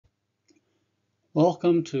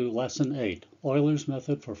Welcome to Lesson 8, Euler's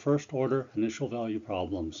Method for First-Order Initial Value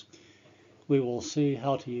Problems. We will see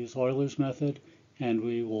how to use Euler's method, and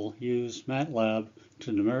we will use Matlab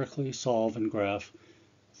to numerically solve and graph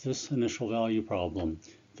this initial value problem.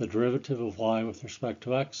 The derivative of y with respect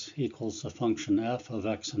to x equals the function f of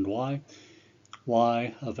x and y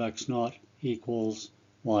of x naught equals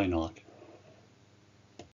y naught.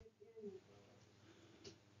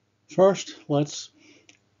 First, let's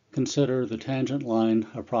consider the tangent line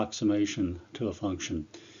approximation to a function.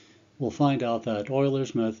 We'll find out that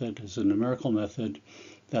Euler's method is a numerical method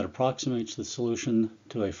that approximates the solution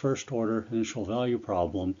to a first-order initial value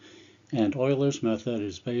problem, and Euler's method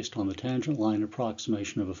is based on the tangent line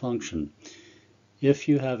approximation of a function. If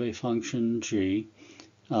you have a function g,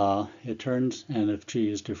 and if g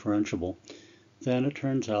is differentiable, then it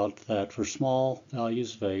turns out that for small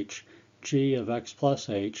values of h, g of x plus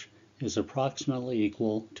h is approximately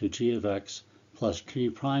equal to g of x plus g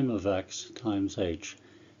prime of x times h.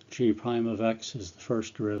 G prime of x is the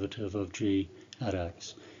first derivative of g at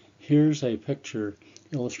x. Here's a picture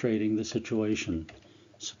illustrating the situation.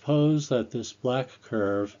 Suppose that this black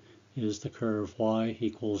curve is the curve y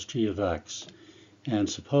equals g of x. And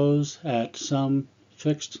suppose at some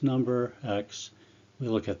fixed number x, we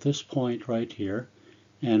look at this point right here,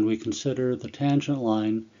 and we consider the tangent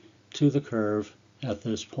line to the curve at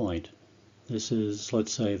this point. This is,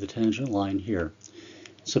 let's say, the tangent line here.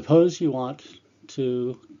 Suppose you want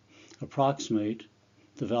to approximate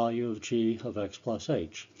the value of g of x plus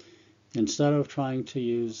h. Instead of trying to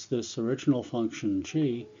use this original function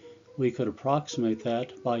g, we could approximate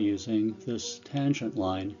that by using this tangent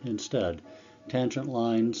line instead. Tangent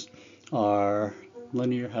lines have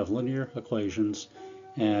linear equations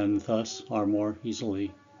and thus are more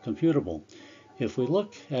easily computable. If we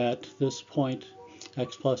look at this point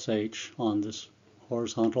x plus h on this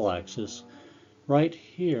horizontal axis, right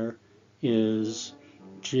here is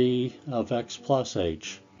g of x plus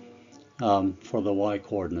h for the y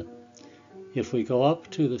coordinate. If we go up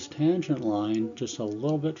to this tangent line just a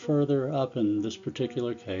little bit further up in this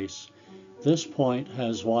particular case, this point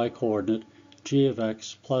has y coordinate g of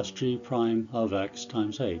x plus g prime of x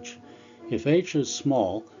times h. If h is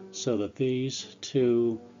small, so that these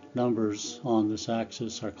two numbers on this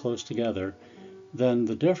axis are close together, then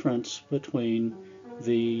the difference between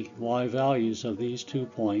the y values of these 2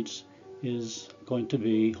 points is going to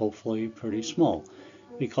be hopefully pretty small,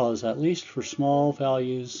 because at least for small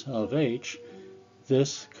values of h,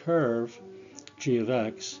 this curve g of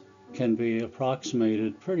x can be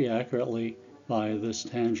approximated pretty accurately by this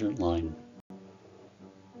tangent line.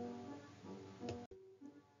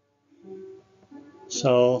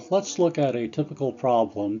 So let's look at a typical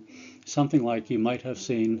problem, something like you might have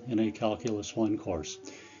seen in a Calculus 1 course.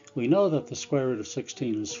 We know that the square root of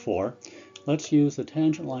 16 is 4. Let's use the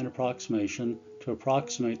tangent line approximation to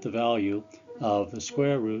approximate the value of the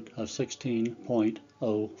square root of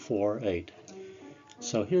 16.048.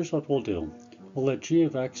 So here's what we'll do. We'll let g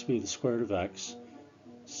of x be the square root of x.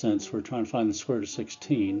 Since we're trying to find the square root of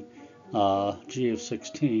 16, g of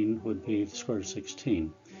 16 would be the square root of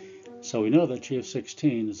 16. So we know that g of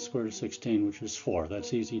 16 is the square root of 16, which is 4.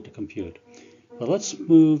 That's easy to compute. But let's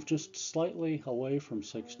move just slightly away from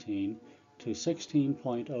 16 to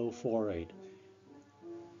 16.048.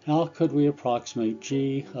 How could we approximate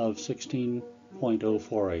g of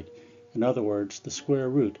 16.048? In other words, the square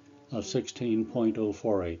root of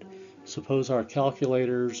 16.048. Suppose our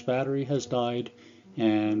calculator's battery has died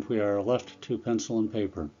and we are left to pencil and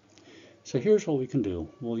paper. So here's what we can do.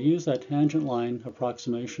 We'll use that tangent line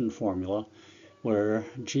approximation formula where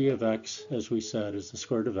g of x, as we said, is the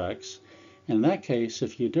square root of x. In that case,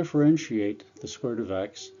 if you differentiate the square root of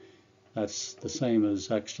x, that's the same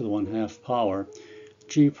as x to the 1/2 power.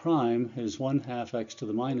 G prime is 1/2 x to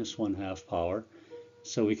the minus 1/2 power.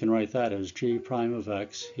 So we can write that as g prime of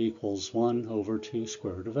x equals 1 over 2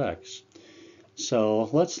 square root of x.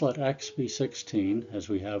 So let's let x be 16, as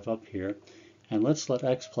we have up here. And let's let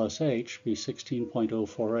x plus h be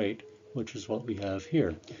 16.048, which is what we have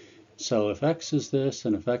here. So if x is this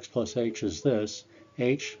and if x plus h is this,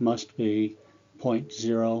 h must be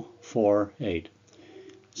 0.048.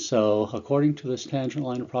 So according to this tangent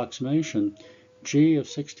line approximation, g of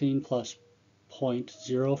 16 plus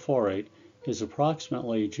 0.048 is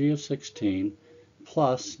approximately g of 16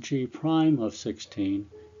 plus g prime of 16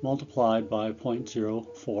 multiplied by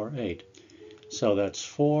 0.048. So that's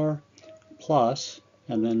 4 plus,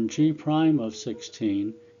 and then g prime of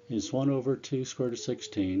 16 is 1 over 2 square root of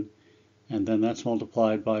 16, and then that's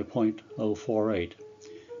multiplied by 0.048.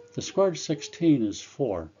 The square root of 16 is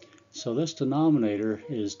 4, so this denominator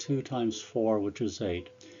is 2 times 4, which is 8.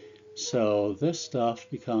 So this stuff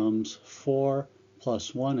becomes 4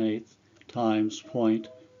 plus 1/8 times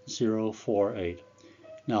 0.048.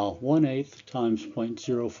 Now 1/8 times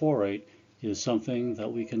 0.048 is something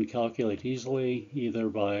that we can calculate easily either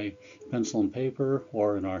by pencil and paper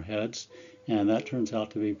or in our heads, and that turns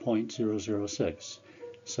out to be 0.006.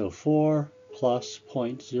 So 4 plus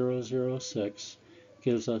 0.006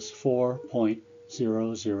 gives us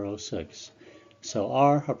 4.006. So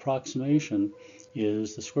our approximation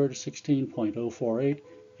is the square root of 16.048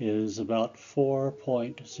 is about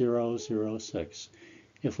 4.006.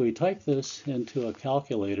 If we type this into a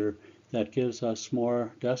calculator that gives us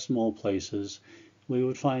more decimal places, we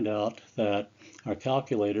would find out that our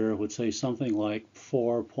calculator would say something like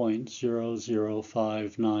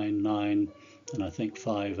 4.00599, and I think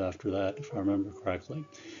 5 after that, if I remember correctly.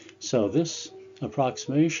 So this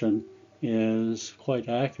approximation is quite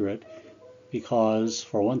accurate because,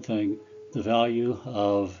 for one thing, the value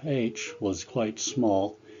of h was quite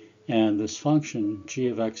small, and this function g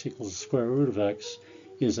of x equals the square root of x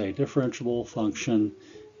is a differentiable function,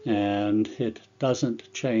 and it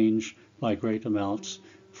doesn't change by great amounts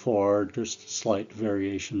for just slight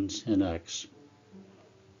variations in x.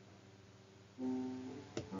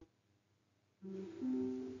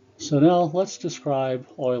 So now let's describe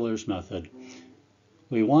Euler's method.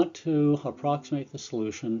 We want to approximate the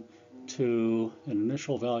solution to an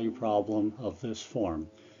initial value problem of this form.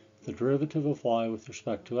 The derivative of y with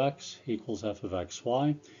respect to x equals f of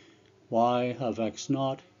xy. Y of x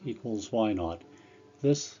naught equals y naught.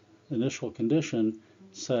 This initial condition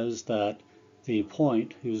says that the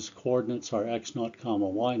point whose coordinates are x naught comma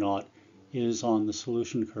y naught is on the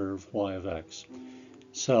solution curve y of x.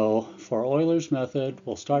 So for Euler's method,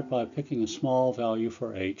 we'll start by picking a small value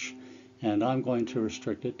for h, and I'm going to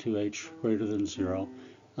restrict it to h greater than 0,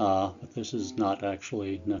 but this is not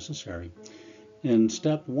actually necessary. In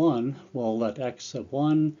step 1, we'll let x sub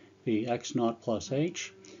 1 be x naught plus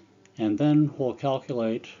h, and then we'll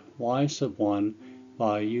calculate y sub 1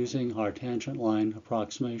 by using our tangent line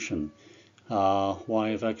approximation. Y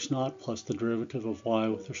of x naught plus the derivative of y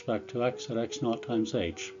with respect to x at x naught times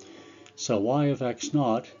h. So y of x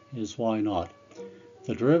naught is y naught.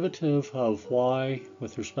 The derivative of y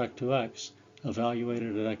with respect to x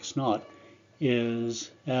evaluated at x naught is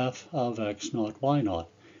f of x naught y naught.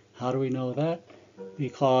 How do we know that?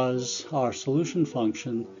 Because our solution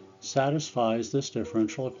function satisfies this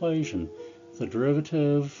differential equation. The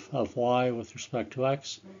derivative of y with respect to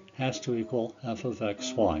x has to equal f of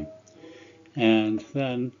xy. And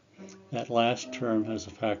then that last term has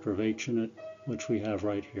a factor of h in it, which we have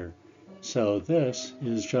right here. So this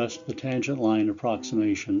is just the tangent line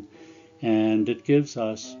approximation, and it gives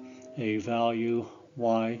us a value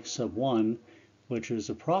y sub 1, which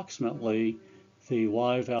is approximately the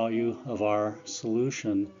y value of our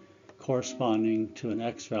solution corresponding to an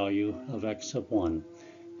x value of x sub 1.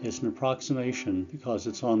 It's an approximation because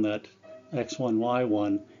it's on that x1,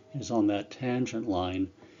 y1 is on that tangent line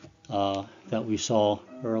that we saw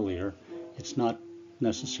earlier. It's not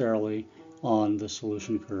necessarily on the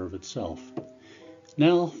solution curve itself.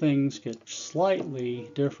 Now things get slightly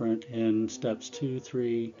different in steps 2,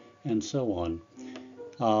 3, and so on.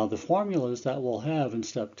 The formulas that we'll have in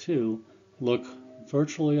step 2 look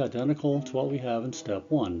virtually identical to what we have in step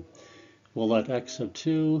 1. We'll let x sub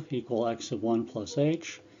 2 equal x sub 1 plus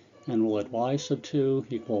h, and we'll let y sub 2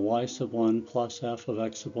 equal y sub 1 plus f of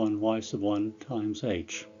x sub 1 y sub 1 times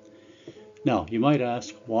h. Now, you might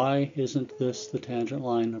ask, why isn't this the tangent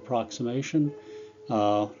line approximation?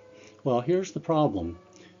 Well, here's the problem.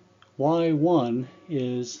 y1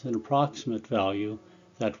 is an approximate value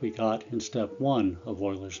that we got in step 1 of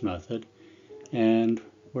Euler's method, and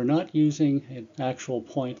we're not using an actual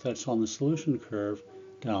point that's on the solution curve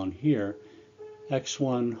down here.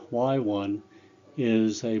 x1, y1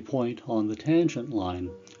 is a point on the tangent line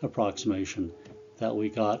approximation that we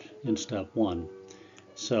got in step 1.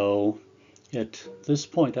 So at this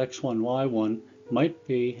point, x1, y1 might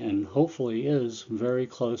be, and hopefully is, very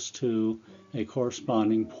close to a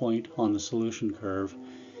corresponding point on the solution curve,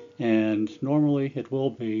 and normally it will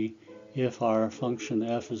be if our function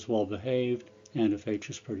f is well behaved and if h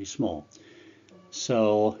is pretty small.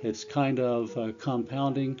 So it's kind of a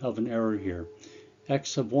compounding of an error here.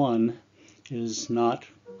 X sub 1 is not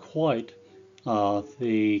quite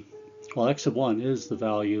x sub 1 is the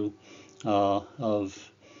value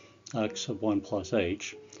of x sub 1 plus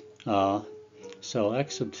h. So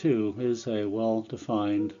x sub 2 is a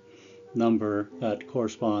well-defined number that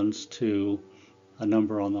corresponds to a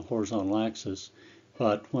number on the horizontal axis.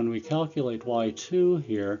 But when we calculate y2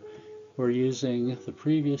 here, we're using the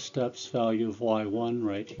previous step's value of y1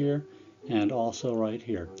 right here, and also right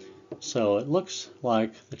here. So it looks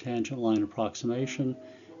like the tangent line approximation,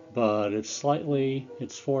 but it's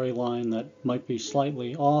for a line that might be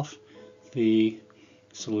slightly off the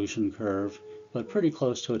solution curve, but pretty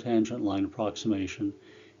close to a tangent line approximation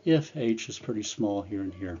if h is pretty small here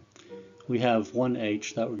and here. We have one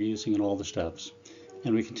h that we're using in all the steps.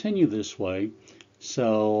 And we continue this way.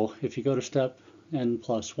 So if you go to step n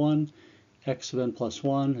plus 1, x sub n plus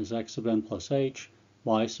 1 is x sub n plus h,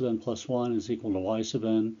 y sub n plus 1 is equal to y sub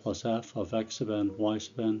n plus f of x sub n, y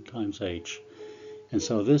sub n times h. And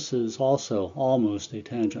so this is also almost a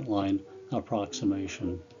tangent line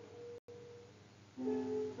approximation.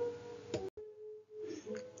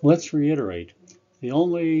 Let's reiterate. The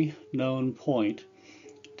only known point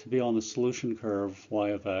to be on the solution curve y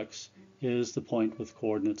of x is the point with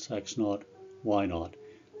coordinates x0, y0.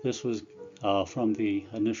 This was from the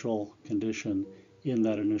initial condition in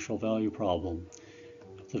that initial value problem.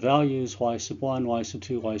 The values y sub 1, y sub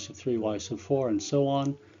 2, y sub 3, y sub 4, and so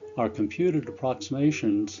on are computed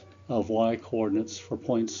approximations of y coordinates for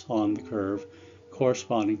points on the curve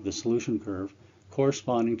corresponding to the solution curve,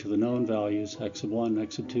 corresponding to the known values x sub 1,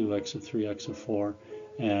 x sub 2, x sub 3, x sub 4,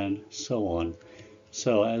 and so on.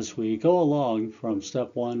 So as we go along from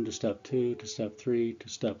step 1 to step 2 to step 3 to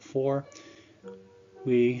step 4,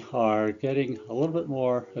 we are getting a little bit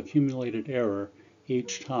more accumulated error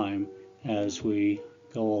each time as we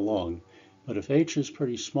go along. But if h is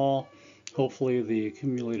pretty small, hopefully the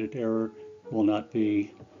accumulated error will not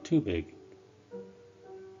be too big.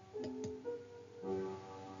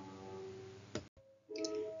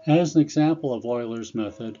 As an example of Euler's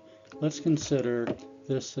method, let's consider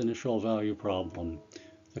this initial value problem.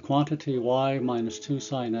 The quantity y minus 2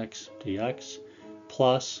 sine x dx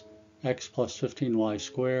plus x plus 15y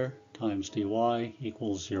squared times dy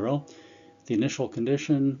equals 0. The initial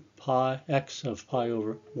condition y of pi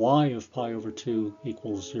over 2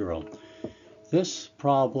 equals 0. This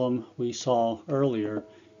problem we saw earlier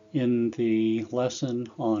in the lesson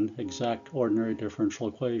on exact ordinary differential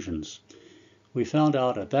equations. We found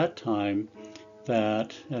out at that time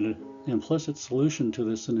that an implicit solution to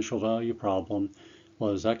this initial value problem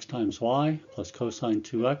was x times y plus cosine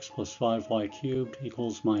 2x plus 5y cubed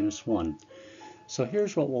equals minus 1. So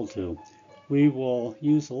here's what we'll do. We will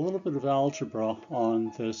use a little bit of algebra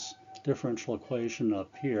on this differential equation up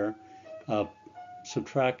here,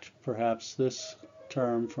 subtract perhaps this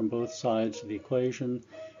term from both sides of the equation,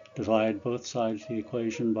 divide both sides of the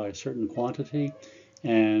equation by a certain quantity,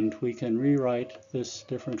 and we can rewrite this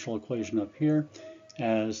differential equation up here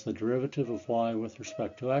as the derivative of y with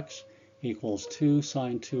respect to x equals 2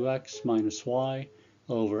 sine 2x minus y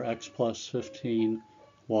over x plus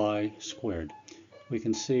 15y squared. We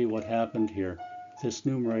can see what happened here. This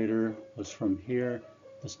numerator was from here,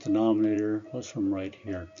 this denominator was from right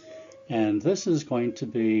here. And this is going to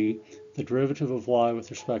be the derivative of y with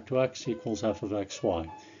respect to x equals f of xy.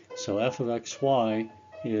 So f of xy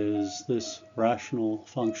is this rational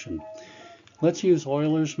function. Let's use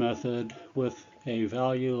Euler's method with a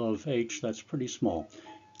value of h that's pretty small.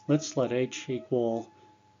 Let's let h equal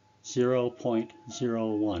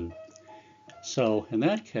 0.01. So in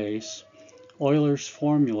that case, Euler's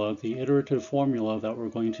formula, the iterative formula that we're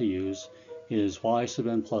going to use, is y sub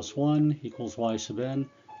n plus 1 equals y sub n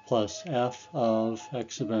plus f of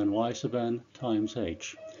x sub n, y sub n times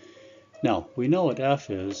h. Now, we know what f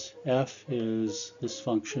is. F is this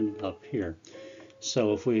function up here.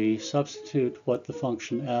 So if we substitute what the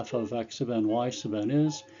function f of x sub n, y sub n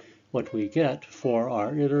is, what we get for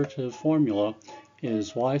our iterative formula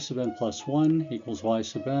is y sub n plus 1 equals y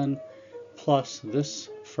sub n plus this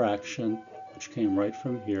fraction, which came right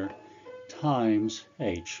from here, times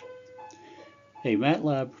h. A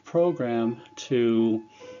Matlab program to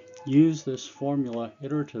use this formula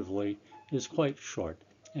iteratively is quite short,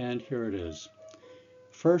 and here it is.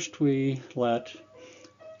 First we let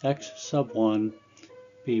x sub 1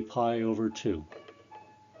 be pi over 2.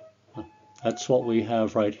 That's what we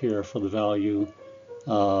have right here for the value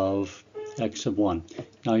of x sub 1.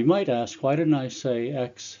 Now you might ask, why didn't I say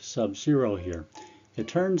x sub 0 here? It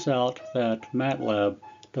turns out that Matlab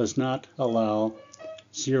does not allow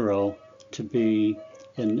 0 to be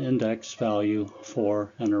an index value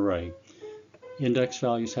for an array. Index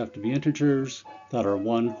values have to be integers that are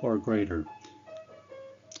 1 or greater.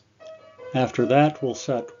 After that, we'll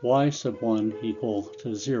set y sub 1 equal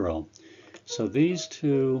to 0. So these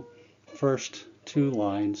first two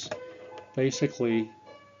lines basically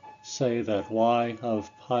say that y of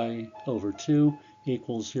pi over 2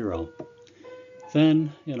 equals 0.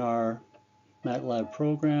 Then in our Matlab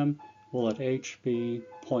program, we'll let h be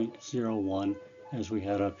 0.01 as we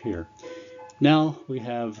had up here. Now we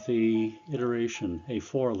have the iteration, a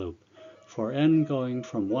for loop. For n going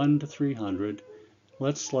from 1 to 300,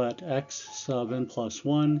 let's let x sub n plus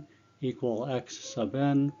 1 equal x sub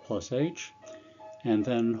n plus h, and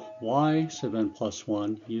then y sub n plus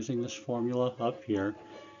 1, using this formula up here,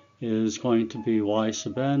 is going to be y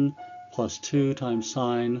sub n plus 2 times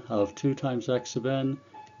sine of 2 times x sub n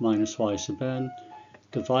minus y sub n,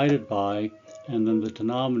 divided by, and then the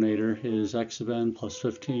denominator is x sub n plus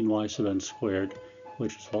 15 y sub n squared,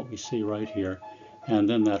 which is what we see right here, and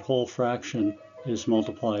then that whole fraction is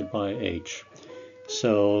multiplied by h.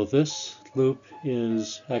 So this loop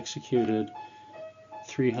is executed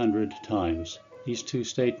 300 times. These two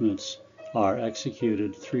statements are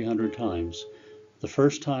executed 300 times. The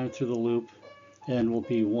first time through the loop, n will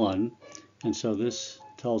be 1, and so this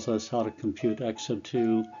tells us how to compute x sub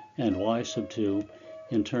 2 and y sub 2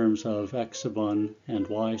 in terms of x sub 1 and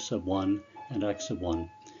y sub 1 and x sub 1.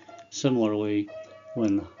 Similarly,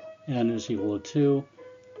 when n is equal to 2,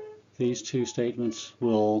 these two statements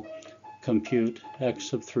will compute x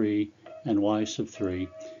sub 3 and y sub 3,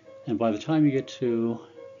 and by the time you get to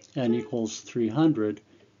n equals 300,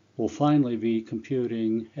 we'll finally be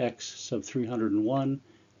computing x sub 301,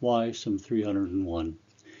 y sub 301.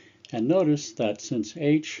 And notice that since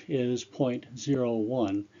h is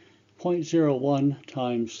 0.01, 0.01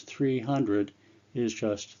 times 300 is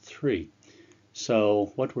just 3.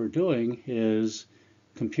 So what we're doing is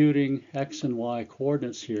computing x and y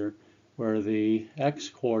coordinates here, where the x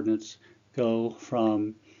coordinates go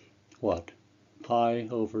from what? Pi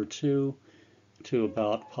over 2 to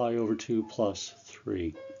about pi over 2 plus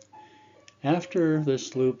 3. After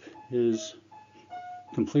this loop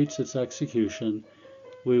completes its execution,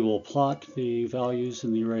 we will plot the values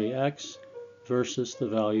in the array x versus the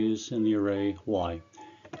values in the array y.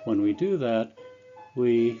 When we do that,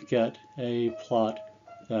 we get a plot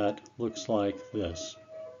that looks like this.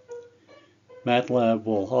 Matlab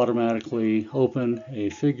will automatically open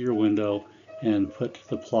a figure window and put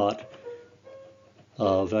the plot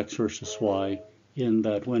of x versus y in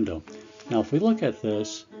that window. Now if we look at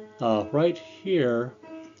this, right here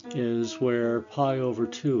is where pi over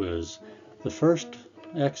 2 is. The first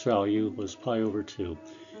x value was pi over 2.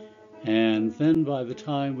 And then by the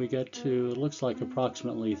time we get to, it looks like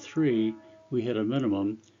approximately 3, we hit a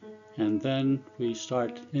minimum. And then we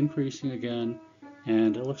start increasing again,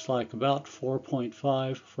 and it looks like about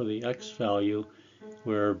 4.5 for the x value.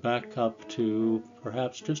 We're back up to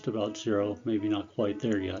perhaps just about 0, maybe not quite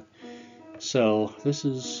there yet. So this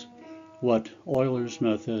is what Euler's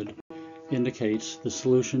method indicates the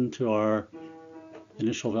solution to our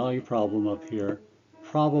initial value problem up here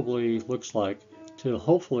probably looks like, to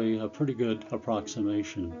hopefully a pretty good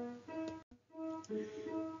approximation.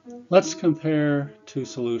 Let's compare two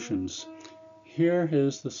solutions. Here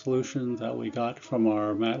is the solution that we got from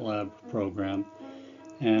our Matlab program,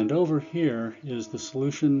 and over here is the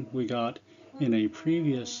solution we got in a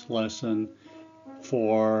previous lesson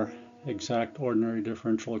for exact ordinary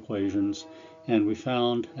differential equations, and we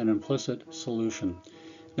found an implicit solution.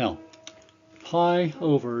 Now, pi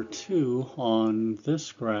over 2 on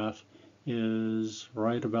this graph is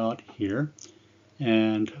right about here,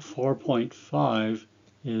 and 4.5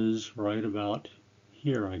 is right about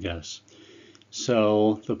here, I guess.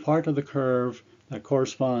 So the part of the curve that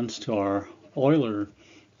corresponds to our Euler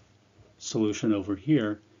solution over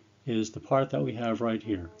here is the part that we have right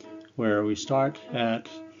here, where we start at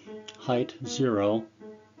height 0,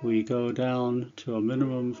 we go down to a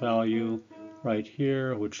minimum value right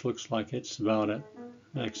here, which looks like it's about at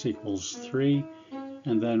x equals 3,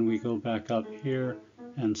 and then we go back up here,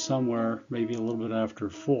 and somewhere, maybe a little bit after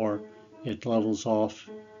 4, it levels off,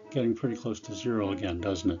 getting pretty close to 0 again,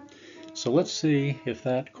 doesn't it? So let's see if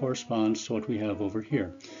that corresponds to what we have over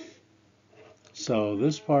here. So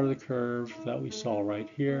this part of the curve that we saw right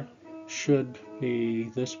here should be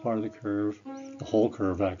this part of the curve, the whole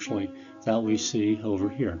curve actually, that we see over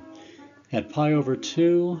here. At pi over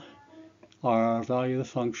 2, our value of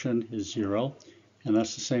the function is 0, and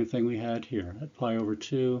that's the same thing we had here. At pi over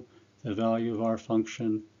 2, the value of our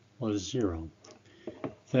function was 0.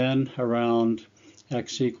 Then around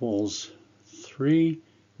x equals 3,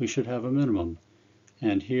 we should have a minimum.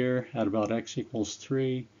 And here at about x equals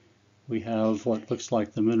 3, we have what looks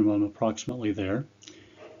like the minimum approximately there.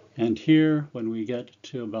 And here, when we get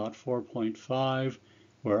to about 4.5,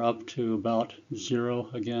 we're up to about 0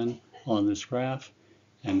 again on this graph.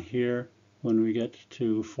 And here, when we get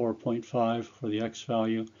to 4.5 for the x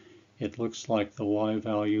value, it looks like the y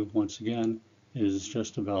value, once again, is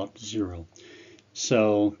just about 0.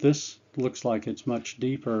 So this looks like it's much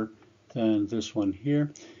deeper than this one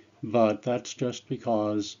here, but that's just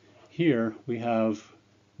because here we have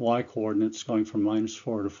y coordinates going from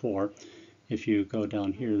 -4 to 4. If you go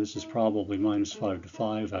down here, this is probably -5 to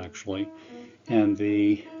 5 actually. And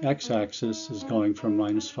the x-axis is going from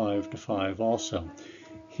 -5 to 5 also.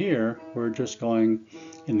 Here, we're just going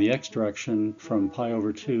in the x direction from pi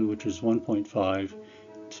over 2, which is 1.5,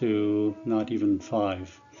 to not even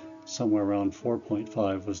 5. Somewhere around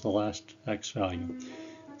 4.5 was the last x value.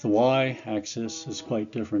 The y-axis is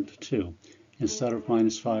quite different too. Instead of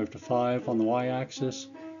 -5 to 5 on the y-axis,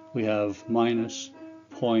 we have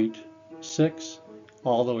 -0.6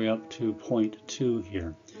 all the way up to 0.2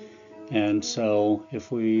 here. And so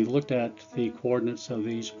if we looked at the coordinates of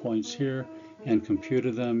these points here and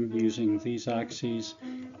computed them using these axes,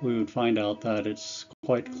 we would find out that it's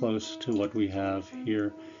quite close to what we have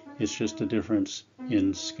here. It's just a difference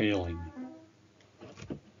in scaling.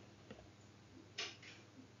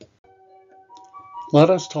 Let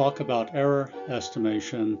us talk about error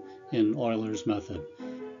estimation in Euler's method.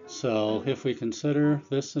 So if we consider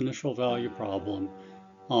this initial value problem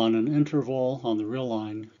on an interval on the real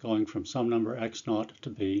line going from some number x0 to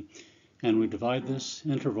b, and we divide this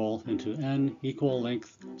interval into n equal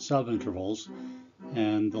length subintervals,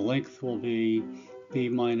 and the length will be b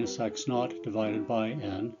minus x0 divided by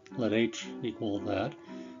n, let h equal that.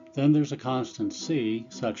 Then there's a constant c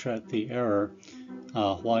such that the error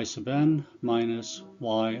y sub n minus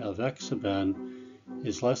y of x sub n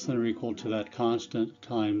is less than or equal to that constant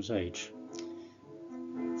times h.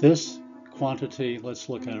 This quantity, let's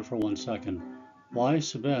look at it for 1 second. Y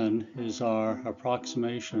sub n is our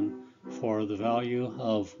approximation for the value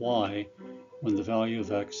of y when the value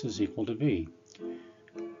of x is equal to b.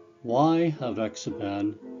 Y of x sub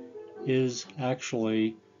n is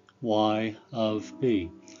actually y of b,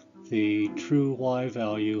 the true y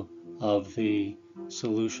value of the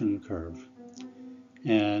solution curve.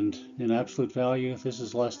 And in absolute value, this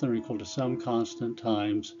is less than or equal to some constant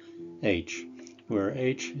times h, where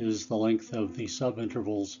h is the length of the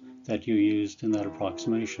subintervals that you used in that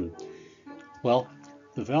approximation. Well,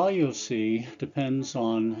 the value of c depends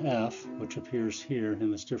on f, which appears here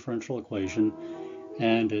in this differential equation,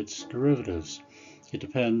 and its derivatives. It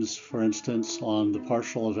depends, for instance, on the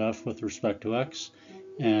partial of f with respect to x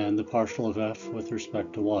and the partial of f with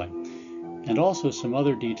respect to y, and also some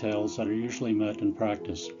other details that are usually met in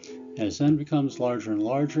practice. As n becomes larger and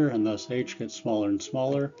larger, and thus h gets smaller and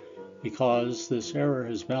smaller, because this error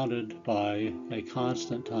is bounded by a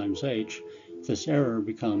constant times h, this error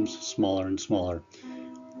becomes smaller and smaller.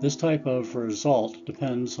 This type of result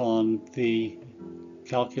depends on the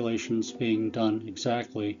calculations being done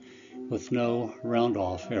exactly with no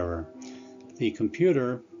round-off error. These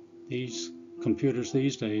computers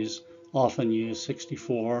these days often use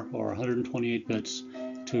 64 or 128 bits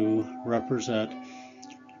to represent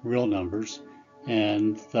real numbers,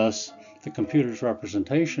 and thus the computer's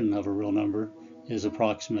representation of a real number is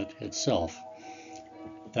approximate itself.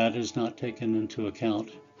 That is not taken into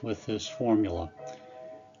account with this formula.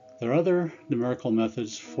 There are other numerical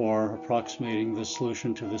methods for approximating the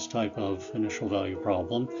solution to this type of initial value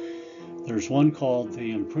problem. There's one called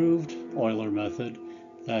the improved Euler method,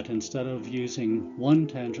 that instead of using one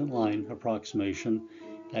tangent line approximation,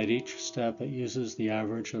 at each step it uses the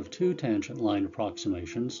average of 2 tangent line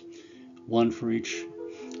approximations, one for each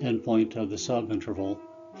endpoint of the subinterval.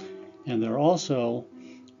 And there are also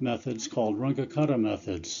methods called Runge-Kutta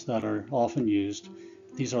methods that are often used.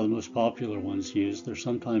 These are the most popular ones used. They're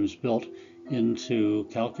sometimes built into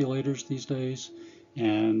calculators these days,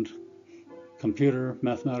 and computer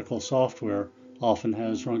mathematical software often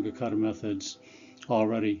has Runge-Kutta methods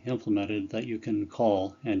already implemented that you can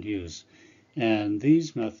call and use. And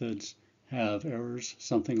these methods have errors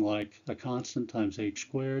something like a constant times h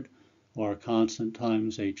squared or a constant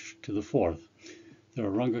times h to the fourth. There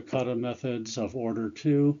are Runge-Kutta methods of order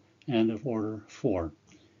 2 and of order 4.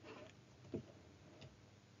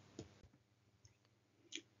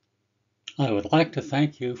 I would like to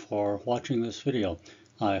thank you for watching this video.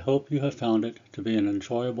 I hope you have found it to be an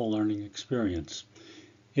enjoyable learning experience.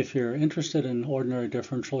 If you're interested in ordinary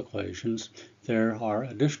differential equations, there are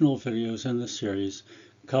additional videos in this series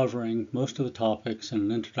covering most of the topics in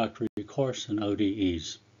an introductory course in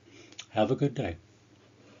ODEs. Have a good day.